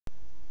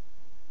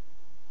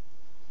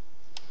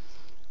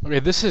Okay,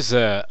 this is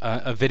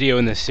a video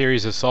in the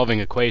series of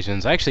solving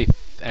equations. I actually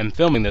am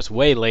filming this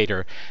way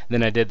later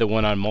than I did the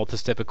one on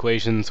multi-step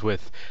equations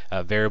with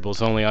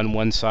variables only on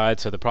one side,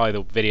 so probably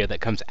the video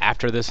that comes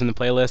after this in the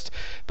playlist.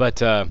 But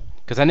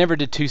because I never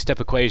did two-step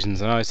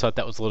equations, and I always thought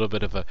that was a little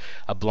bit of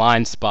a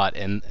blind spot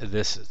in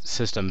this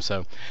system,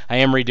 so I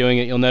am redoing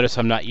it. You'll notice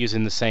I'm not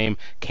using the same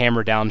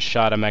camera down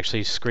shot. I'm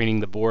actually screening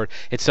the board.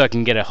 It's so I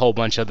can get a whole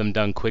bunch of them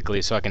done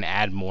quickly so I can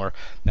add more.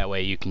 That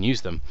way you can use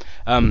them.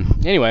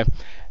 Anyway,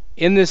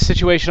 in this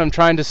situation, I'm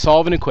trying to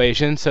solve an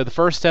equation. So the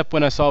first step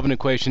when I solve an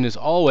equation is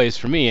always,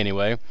 for me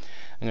anyway, I'm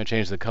going to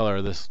change the color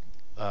of this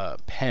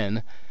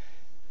pen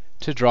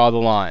to draw the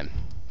line.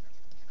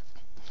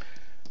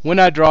 When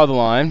I draw the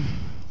line,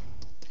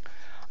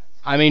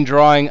 I mean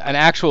drawing an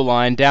actual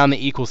line down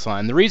the equal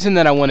sign. The reason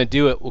that I want to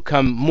do it will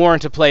come more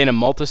into play in a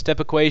multi-step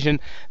equation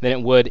than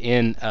it would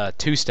in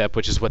two-step,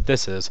 which is what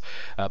this is.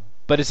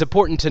 But it's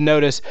important to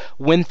notice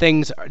when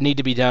things need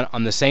to be done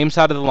on the same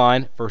side of the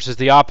line versus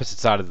the opposite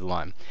side of the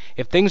line.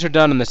 If things are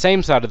done on the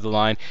same side of the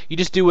line, you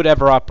just do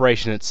whatever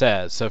operation it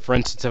says. So for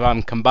instance, if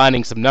I'm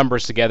combining some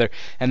numbers together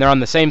and they're on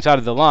the same side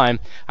of the line,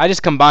 I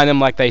just combine them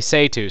like they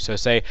say to. So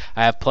say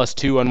I have plus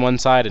 2 on one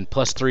side and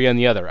plus 3 on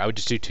the other. I would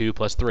just do 2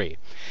 plus 3.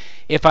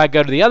 If I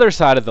go to the other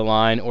side of the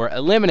line or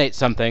eliminate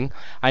something,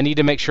 I need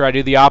to make sure I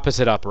do the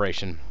opposite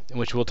operation,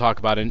 which we'll talk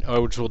about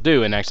or which we'll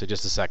do in actually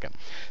just a second.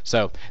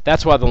 So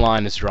that's why the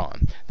line is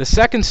drawn. The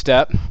second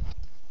step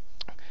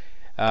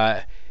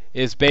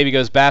is Baby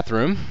Goes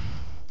Bathroom,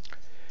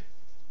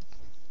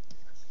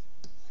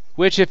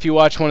 which, if you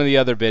watch one of the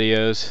other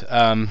videos,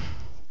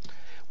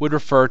 would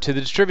refer to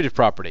the distributive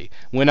property.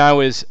 When I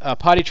was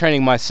potty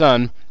training my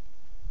son,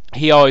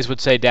 he always would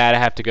say, "Dad, I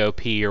have to go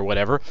pee," or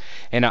whatever,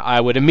 and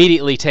I would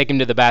immediately take him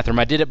to the bathroom.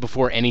 I did it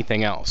before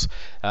anything else.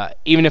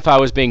 Even if I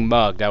was being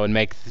mugged, I would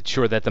make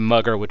sure that the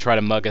mugger would try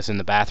to mug us in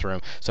the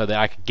bathroom so that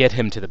I could get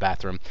him to the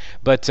bathroom.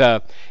 But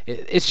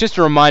it's just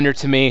a reminder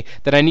to me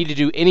that I need to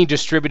do any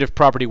distributive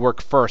property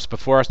work first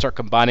before I start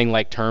combining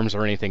like terms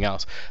or anything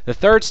else. The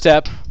third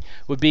step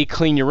would be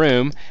clean your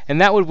room, and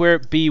that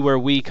would be where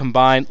we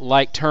combine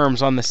like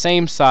terms on the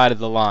same side of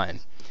the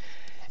line.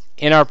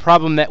 In our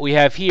problem that we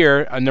have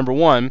here, number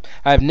 1,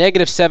 I have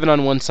negative 7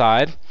 on one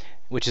side,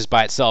 which is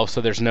by itself,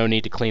 so there's no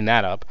need to clean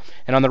that up.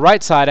 And on the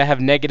right side, I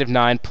have negative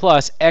 9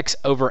 plus x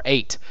over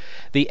 8.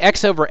 The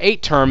x over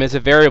 8 term is a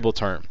variable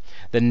term.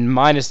 The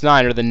minus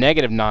 9, or the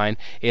negative 9,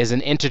 is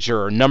an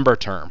integer or number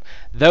term.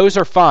 Those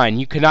are fine.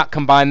 You cannot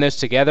combine those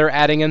together,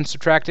 adding and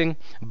subtracting,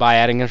 by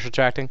adding and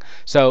subtracting.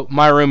 So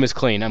my room is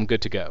clean. I'm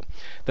good to go.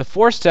 The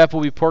fourth step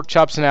will be pork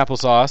chops and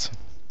applesauce.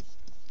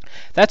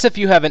 That's if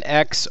you have an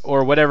x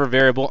or whatever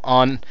variable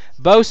on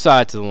both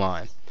sides of the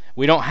line.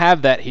 We don't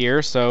have that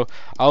here, so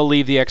I'll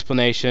leave the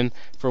explanation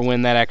for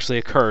when that actually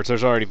occurs.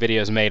 There's already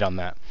videos made on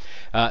that.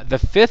 The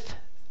fifth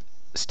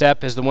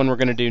step is the one we're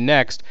going to do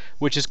next,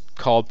 which is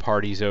called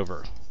parties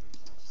over.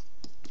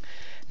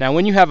 Now,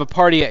 when you have a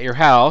party at your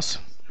house,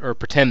 or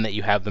pretend that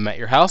you have them at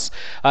your house,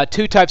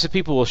 two types of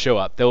people will show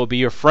up. There will be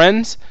your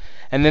friends,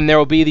 and then there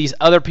will be these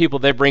other people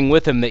they bring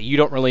with them that you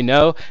don't really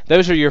know.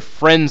 Those are your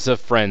friends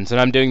of friends, and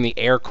I'm doing the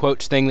air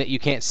quotes thing that you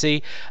can't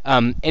see.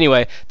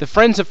 Anyway, the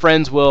friends of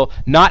friends will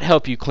not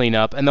help you clean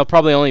up, and they'll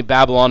probably only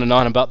babble on and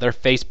on about their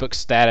Facebook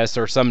status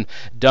or some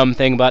dumb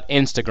thing about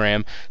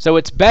Instagram. So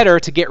it's better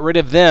to get rid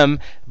of them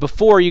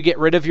before you get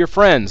rid of your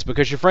friends,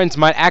 because your friends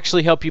might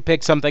actually help you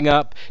pick something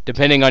up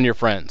depending on your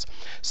friends.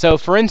 So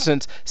for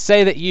instance,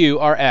 say that you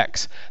are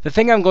X. The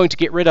thing I'm going to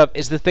get rid of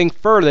is the thing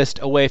furthest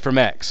away from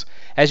X.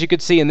 As you can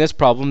see in this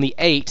problem, the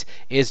 8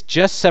 is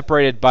just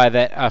separated by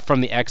that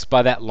from the x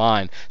by that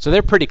line. So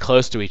they're pretty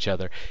close to each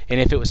other. And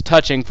if it was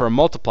touching for a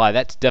multiply,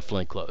 that's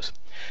definitely close.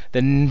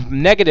 The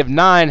negative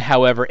 9,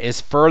 however,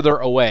 is further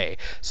away.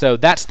 So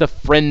that's the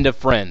friend of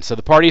friend. So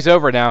the party's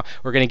over now.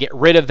 We're going to get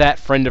rid of that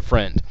friend of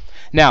friend.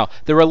 Now,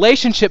 the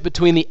relationship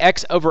between the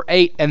x over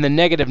 8 and the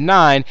negative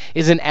 9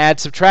 is an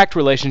add-subtract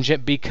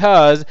relationship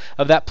because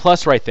of that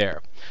plus right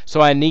there. So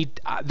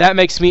that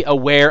makes me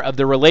aware of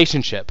the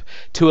relationship.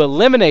 To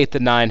eliminate the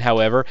 9,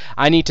 however,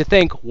 I need to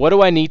think, what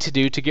do I need to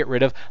do to get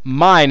rid of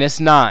minus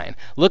 9?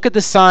 Look at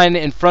the sign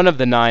in front of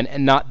the 9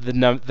 and not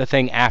the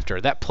thing after.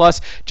 That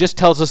plus just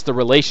tells us the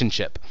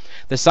relationship.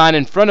 The sign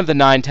in front of the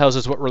 9 tells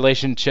us what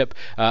relationship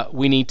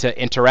we need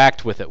to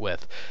interact with it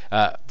with.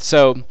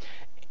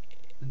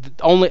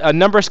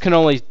 Numbers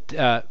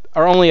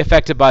are only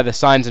affected by the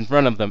signs in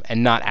front of them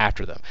and not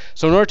after them.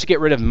 So in order to get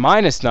rid of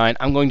minus 9,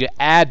 I'm going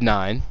to add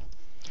 9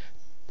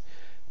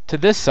 to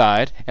this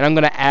side, and I'm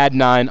going to add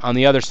 9 on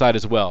the other side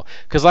as well.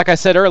 Because like I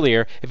said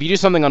earlier, if you do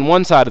something on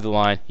one side of the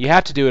line, you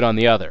have to do it on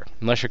the other,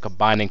 unless you're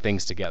combining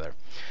things together.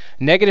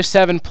 Negative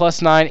 7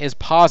 plus 9 is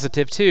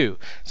positive 2,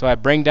 so I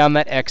bring down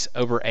that x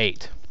over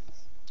 8.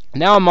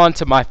 Now I'm on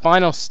to my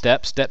final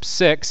step, step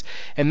 6,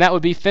 and that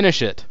would be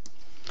finish it.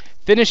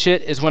 Finish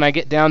it is when I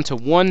get down to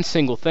one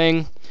single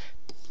thing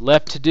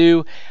left to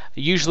do.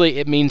 Usually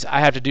it means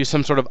I have to do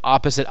some sort of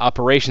opposite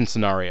operation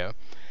scenario.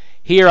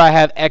 Here I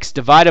have x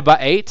divided by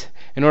 8.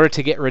 In order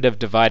to get rid of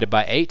divided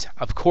by 8,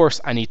 of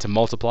course I need to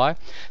multiply.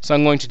 So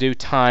I'm going to do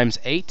times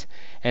 8,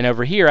 And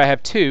over here I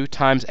have 2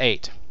 times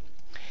 8.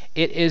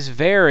 It is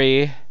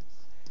very...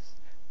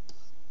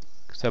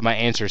 So my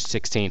answer is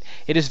 16.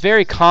 It is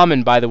very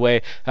common, by the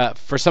way,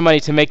 for somebody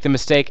to make the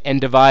mistake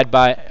and divide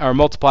by or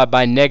multiply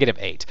by negative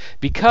 8,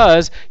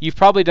 because you've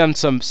probably done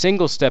some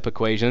single-step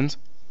equations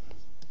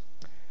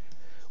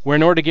where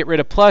in order to get rid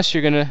of plus,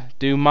 you're going to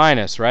do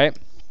minus, right?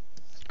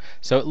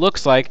 So it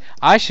looks like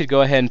I should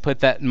go ahead and put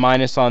that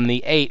minus on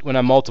the 8 when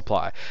I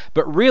multiply.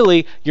 But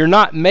really, you're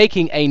not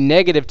making a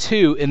negative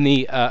 2 in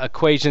the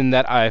equation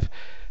that I've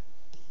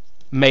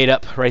made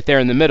up right there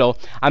in the middle.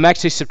 I'm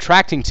actually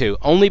subtracting 2,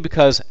 only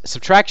because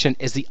subtraction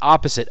is the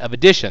opposite of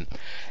addition.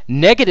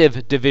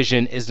 Negative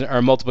division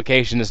or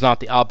multiplication is not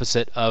the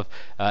opposite of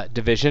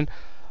division.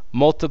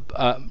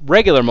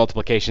 Regular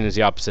multiplication is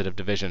the opposite of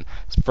division.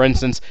 For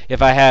instance,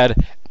 if I had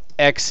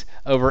x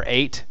over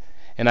 8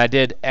 and I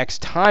did x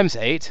times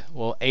 8,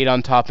 well, 8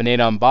 on top and 8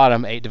 on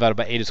bottom, 8 divided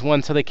by 8 is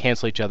 1, so they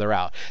cancel each other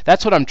out.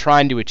 That's what I'm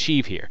trying to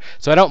achieve here.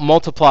 So I don't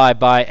multiply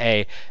by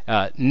a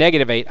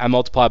negative 8, I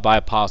multiply by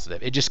a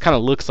positive. It just kind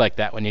of looks like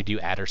that when you do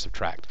add or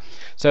subtract.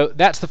 So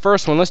that's the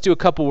first one. Let's do a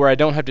couple where I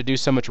don't have to do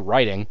so much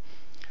writing,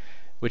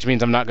 which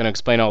means I'm not going to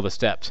explain all the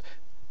steps.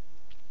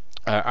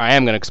 I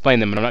am going to explain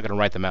them, but I'm not going to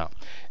write them out.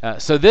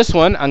 So this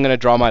one, I'm going to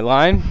draw my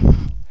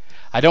line.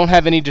 I don't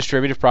have any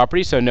distributive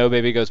property, so no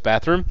baby goes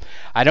bathroom.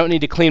 I don't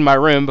need to clean my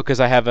room because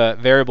I have a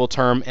variable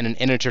term and an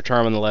integer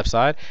term on the left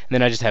side, and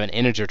then I just have an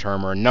integer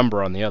term or a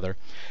number on the other.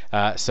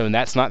 So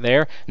that's not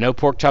there. No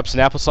pork chops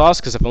and applesauce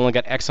because I've only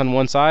got x on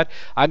one side.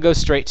 I go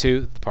straight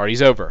to the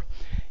party's over.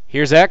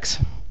 Here's x.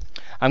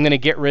 I'm going to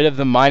get rid of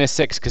the minus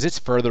 6 because it's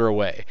further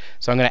away.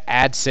 So I'm going to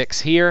add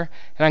 6 here,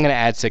 and I'm going to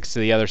add 6 to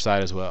the other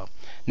side as well.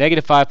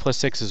 Negative 5 plus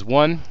 6 is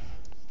 1.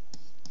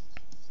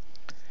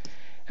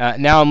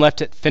 Now I'm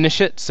left at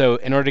finish it, so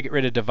in order to get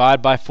rid of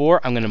divide by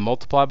 4, I'm going to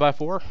multiply by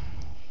 4.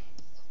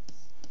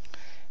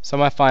 So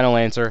my final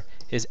answer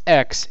is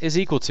x is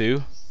equal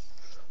to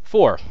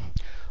 4.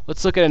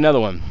 Let's look at another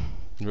one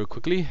real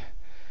quickly,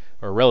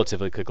 or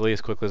relatively quickly,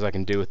 as quickly as I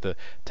can do with the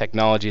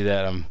technology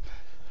that I'm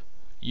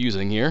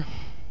using here.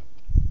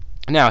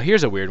 Now,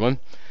 here's a weird one.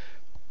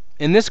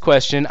 In this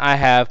question, I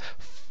have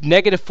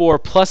negative 4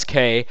 plus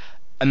k,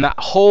 and that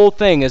whole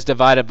thing is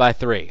divided by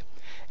 3.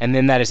 And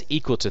then that is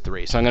equal to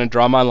 3. So I'm going to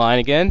draw my line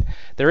again.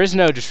 There is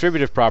no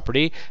distributive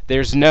property.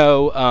 There's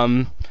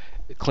no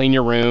clean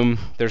your room.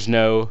 There's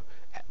no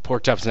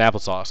pork chops and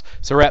applesauce.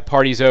 So we're at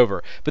parties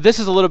over. But this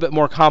is a little bit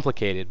more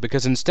complicated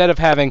because instead of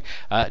having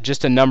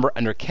just a number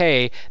under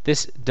k,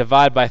 this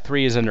divide by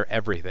 3 is under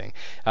everything.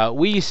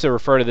 We used to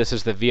refer to this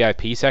as the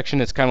VIP section.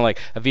 It's kind of like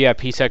a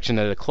VIP section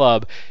at a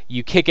club.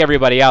 You kick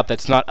everybody out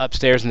that's not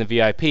upstairs in the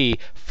VIP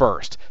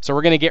first. So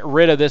we're going to get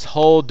rid of this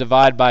whole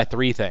divide by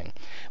 3 thing.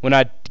 When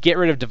I get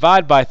rid of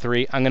divide by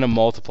 3, I'm going to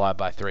multiply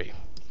by 3.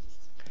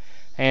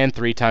 And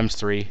 3 times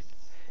 3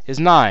 is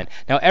 9.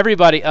 Now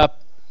everybody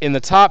up in the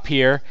top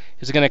here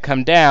is going to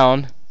come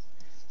down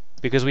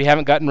because we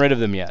haven't gotten rid of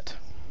them yet.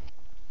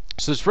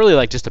 So it's really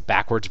like just a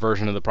backwards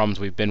version of the problems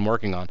we've been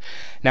working on.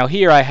 Now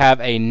here I have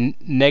a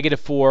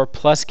negative 4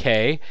 plus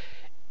k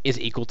is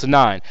equal to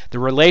 9. The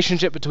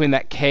relationship between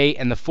that k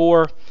and the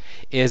 4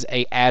 is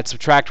a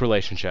add-subtract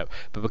relationship.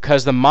 But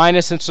because the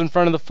minus is in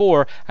front of the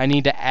 4, I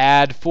need to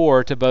add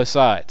 4 to both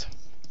sides.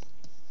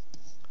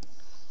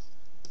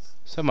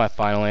 So my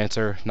final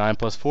answer, 9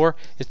 plus 4,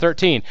 is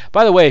 13.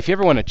 By the way, if you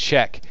ever want to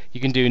check, you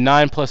can do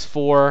 9 plus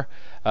 4,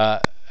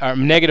 or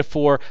negative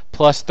 4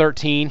 plus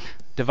 13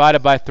 divided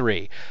by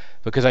 3.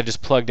 Because I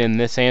just plugged in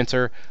this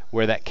answer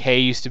where that k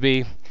used to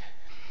be.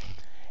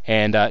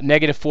 And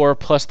negative 4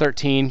 plus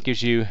 13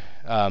 gives you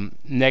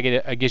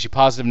gives you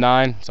positive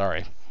 9.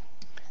 Sorry.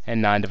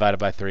 And 9 divided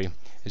by 3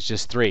 is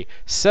just 3.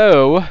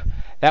 So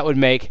that would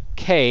make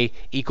k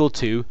equal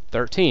to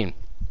 13.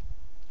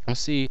 Let's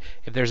see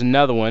if there's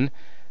another one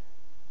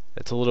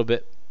that's a little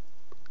bit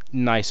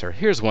nicer.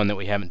 Here's one that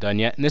we haven't done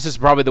yet, and this is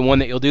probably the one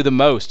that you'll do the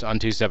most on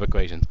two-step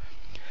equations.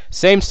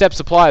 Same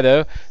steps apply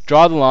though.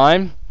 Draw the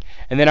line,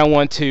 and then I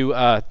want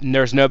to,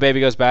 there's no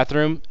baby goes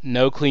bathroom,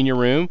 no clean your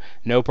room,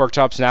 no pork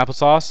chops and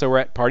applesauce, so we're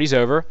at parties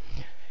over.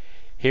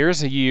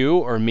 Here's you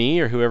or me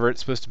or whoever it's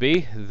supposed to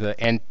be,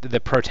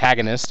 the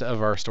protagonist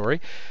of our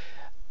story.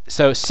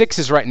 So 6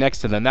 is right next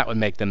to them. That would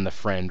make them the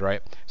friend,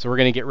 right? So we're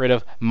going to get rid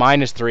of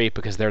minus 3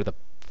 because they're the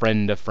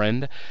friend of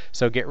friend.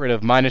 So get rid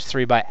of minus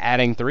 3 by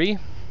adding 3.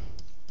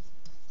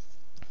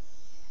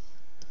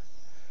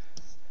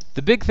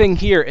 The big thing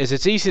here is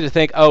it's easy to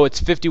think, oh, it's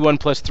 51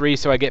 plus 3,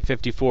 so I get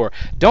 54.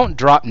 Don't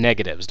drop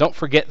negatives. Don't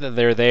forget that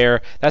they're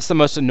there. That's the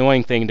most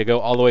annoying thing, to go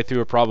all the way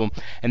through a problem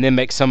and then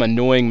make some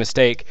annoying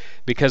mistake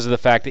because of the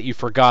fact that you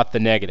forgot the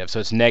negative.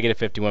 So it's negative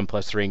 51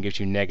 plus 3 and gives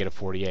you negative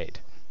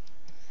 48.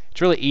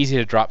 It's really easy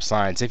to drop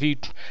signs.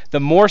 The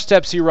more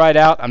steps you write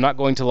out, I'm not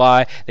going to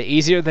lie, the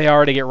easier they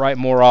are to get right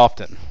more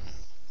often.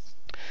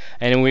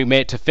 And we made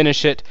it to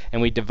finish it,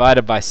 and we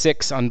divided by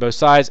 6 on both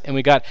sides, and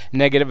we got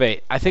negative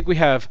 8. I think we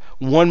have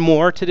one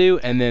more to do,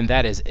 and then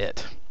that is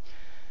it.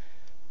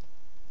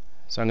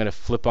 So I'm going to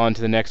flip on to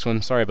the next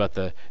one. Sorry about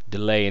the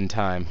delay in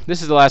time.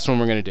 This is the last one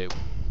we're going to do.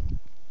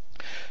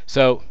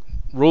 So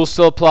rules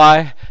still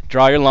apply.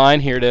 Draw your line.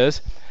 Here it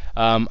is.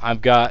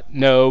 I've got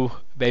no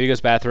baby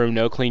goes bathroom,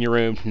 no clean your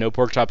room, no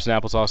pork chops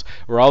and applesauce.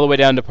 We're all the way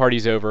down to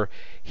party's over.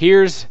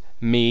 Here's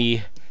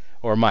me,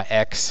 or my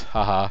ex,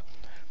 haha.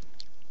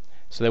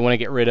 So they want to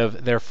get rid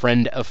of their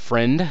friend of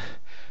friend.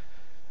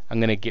 I'm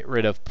going to get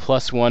rid of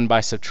 +1 by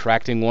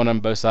subtracting 1 on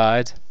both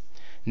sides.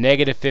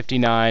 Negative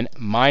 59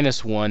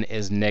 minus 1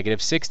 is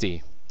negative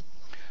 60.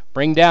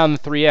 Bring down the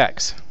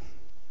 3x.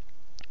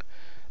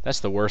 That's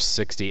the worst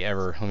 60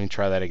 ever. Let me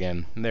try that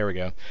again. There we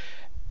go.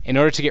 In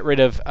order to get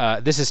rid of,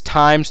 this is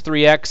times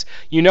 3x.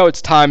 You know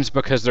it's times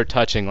because they're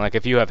touching. Like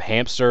if you have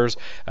hamsters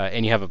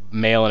and you have a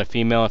male and a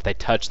female, if they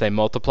touch, they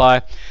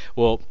multiply.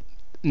 Well,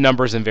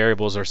 numbers and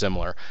variables are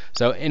similar.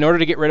 So in order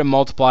to get rid of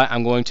multiply,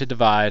 I'm going to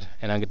divide,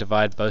 and I'm going to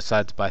divide both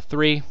sides by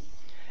 3.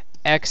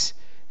 X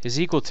is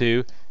equal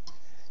to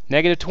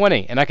negative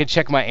 20. And I can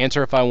check my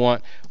answer if I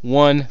want.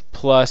 1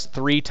 plus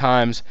 3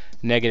 times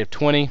negative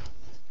 20.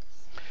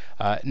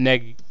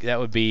 That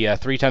would be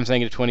 3 times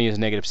negative 20 is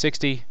negative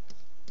 60.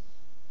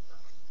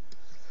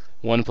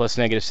 1 plus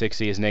negative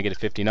 60 is negative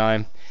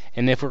 59.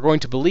 And if we're going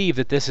to believe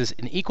that this is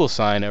an equal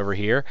sign over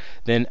here,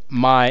 then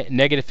my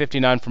negative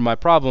 59 from my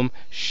problem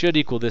should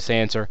equal this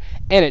answer,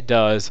 and it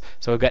does.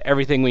 So we've got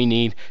everything we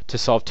need to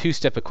solve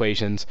two-step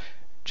equations.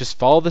 Just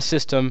follow the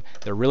system.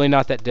 They're really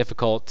not that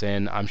difficult,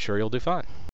 and I'm sure you'll do fine.